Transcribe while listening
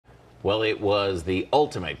Well, it was the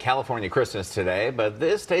ultimate California Christmas today, but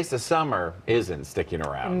this taste of summer isn't sticking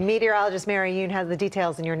around. Meteorologist Mary Yoon has the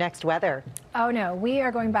details in your next weather. Oh no, we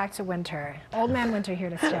are going back to winter. Old man winter here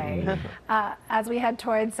to stay. As we head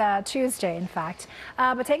towards Tuesday, in fact.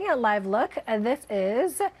 But taking a live look, this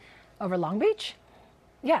is over Long Beach.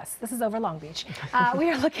 Yes, this is over Long Beach. We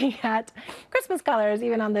are looking at Christmas colors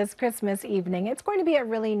even on this Christmas evening. It's going to be a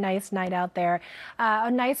really nice night out there. A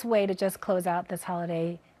nice way to just close out this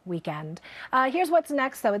holiday weekend. Here's what's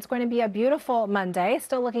next, though. It's going to be a beautiful Monday,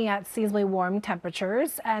 still looking at seasonally warm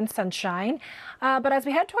temperatures and sunshine. But as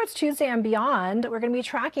we head towards Tuesday and beyond, we're going to be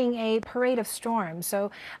tracking a parade of storms. So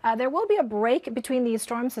there will be a break between these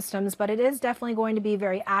storm systems, but it is definitely going to be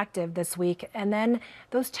very active this week. And then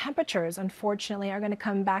those temperatures, unfortunately, are going to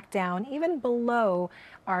come back down even below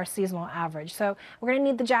our seasonal average. So we're going to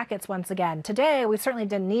need the jackets once again. Today, we certainly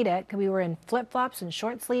didn't need it because we were in flip-flops and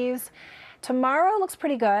short sleeves. Tomorrow looks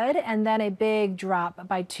pretty good, and then a big drop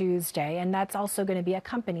by Tuesday, and that's also going to be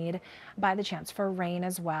accompanied by the chance for rain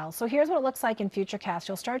as well. So here's what it looks like in Futurecast.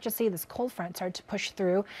 You'll start to see this cold front start to push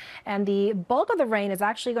through, and the bulk of the rain is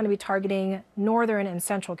actually going to be targeting northern and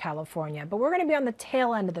central California, but we're going to be on the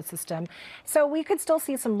tail end of the system. So we could still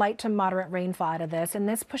see some light to moderate rainfall out of this, and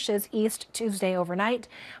this pushes east Tuesday overnight.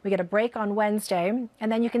 We get a break on Wednesday,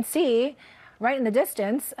 and then you can see right in the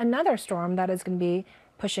distance another storm that is going to be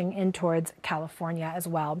pushing in towards California as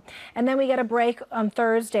well. And then we get a break on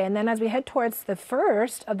Thursday. And then as we head towards the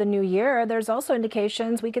first of the new year, there's also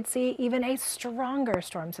indications we could see even a stronger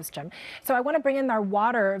storm system. So I want to bring in our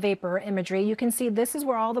water vapor imagery. You can see this is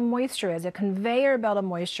where all the moisture is, a conveyor belt of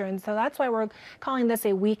moisture. And so that's why we're calling this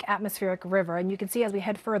a weak atmospheric river. And you can see as we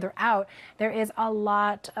head further out, there is a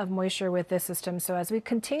lot of moisture with this system. So as we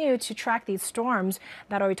continue to track these storms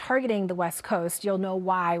that are targeting the West Coast, you'll know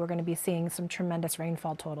why we're going to be seeing some tremendous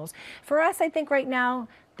rainfall totals. For us, I think right now,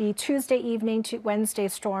 the Tuesday evening to Wednesday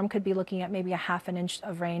storm could be looking at maybe a ½ an inch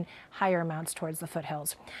of rain, higher amounts towards the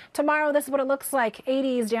foothills. Tomorrow, this is what it looks like.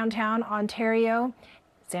 80s downtown Ontario,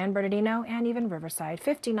 San Bernardino, and even Riverside,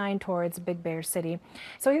 59 towards Big Bear City.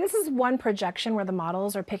 So this is one projection where the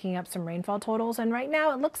models are picking up some rainfall totals, and right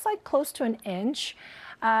now it looks like close to an inch.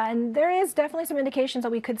 And there is definitely some indications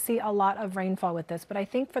that we could see a lot of rainfall with this, but I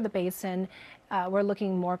think for the basin, we're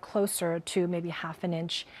looking more closer to maybe ½ an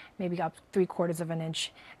inch, maybe up 3/4 of an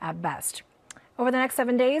inch at best. Over the next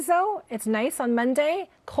 7 days, though, it's nice on Monday,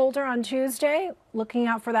 colder on Tuesday, looking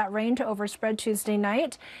out for that rain to overspread Tuesday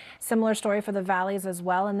night. Similar story for the valleys as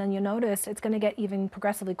well. And then you'll notice it's going to get even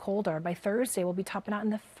progressively colder. By Thursday, we'll be topping out in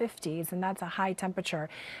the 50s, and that's a high temperature.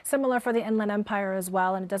 Similar for the Inland Empire as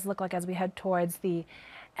well. And it does look like as we head towards the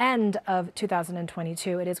end of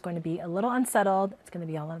 2022, it is going to be a little unsettled. It's going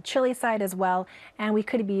to be on the chilly side as well. And we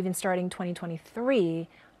could be even starting 2023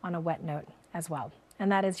 on a wet note as well.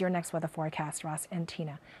 And that is your next weather forecast. Ross and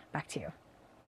Tina, back to you.